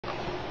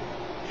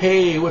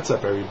Hey, what's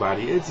up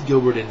everybody? It's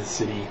Gilbert in the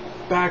city,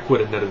 back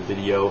with another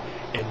video,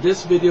 and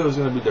this video is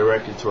going to be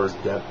directed towards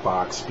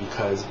Depfox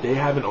because they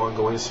have an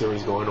ongoing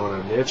series going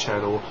on their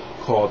channel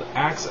called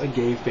Ask a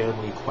Gay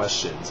Family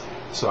Questions.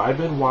 So I've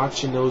been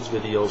watching those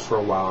videos for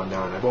a while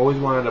now, and I've always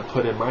wanted to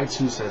put in my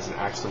 2 cents and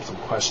ask them some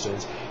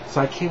questions.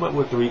 So I came up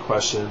with 3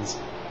 questions,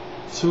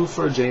 2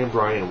 for Jay and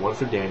Brian and 1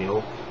 for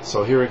Daniel.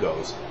 So here it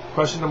goes.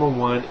 Question number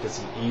 1 is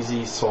an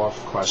easy,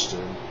 soft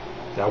question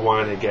that I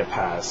wanted to get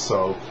past.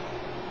 So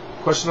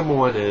question number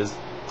 1 is,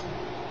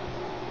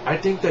 I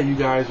think that you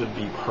guys would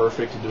be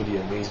perfect to do the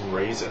Amazing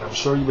Race, and I'm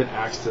sure you've been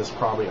asked this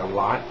probably a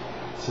lot,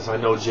 since I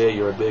know, Jay,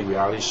 you're a big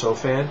reality show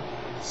fan.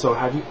 So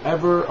have you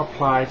ever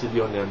applied to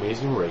be on the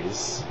Amazing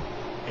Race?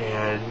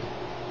 And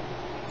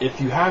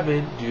if you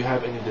haven't, do you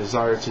have any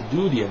desire to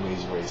do the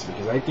Amazing Race?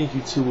 Because I think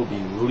you two will be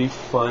really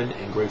fun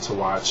and great to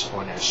watch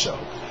on that show.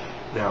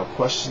 Now,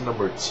 question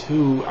number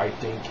 2, I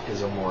think,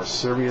 is a more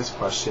serious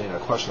question, a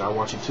question I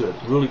want you to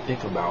really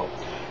think about.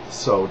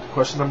 So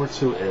question number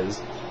 2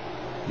 is,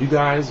 you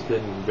guys have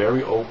been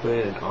very open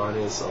and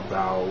honest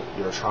about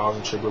your trials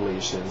and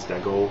tribulations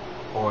that go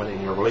on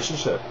in your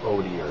relationship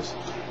over the years.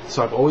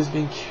 So I've always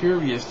been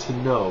curious to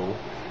know,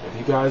 if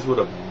you guys would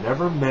have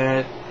never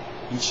met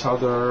each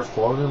other,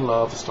 fallen in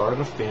love, started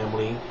a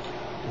family,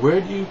 where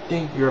do you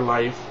think your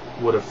life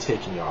would have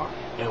taken y'all?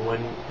 And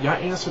when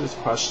y'all answer this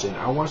question,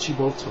 I want you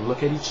both to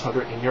look at each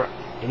other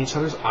in each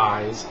other's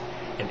eyes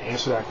and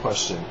answer that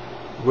question.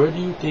 Where do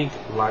you think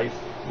life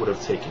would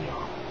have taken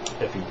y'all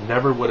if you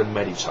never would have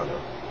met each other?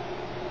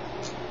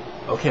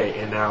 Okay,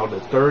 and now the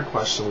third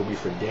question will be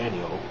for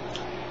Daniel.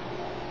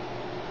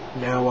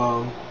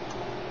 Now,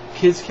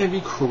 kids can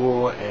be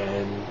cruel,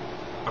 and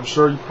I'm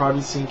sure you've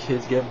probably seen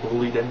kids get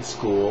bullied in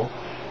school.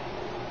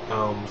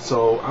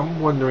 So I'm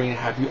wondering,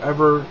 have you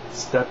ever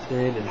stepped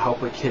in and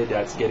helped a kid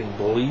that's getting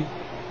bullied?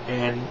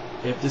 And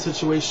if the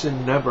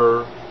situation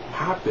never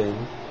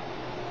happened,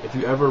 if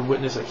you ever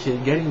witnessed a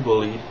kid getting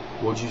bullied,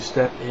 would you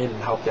step in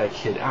and help that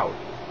kid out?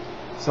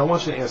 So I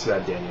want you to answer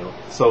that, Daniel.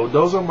 So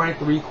those are my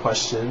 3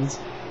 questions,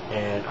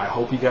 and I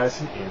hope you guys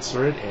can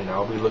answer it, and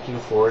I'll be looking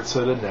forward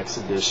to the next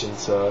edition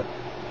to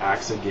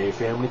Ask a Gay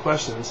Family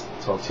Questions.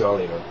 Talk to y'all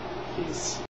later. Peace.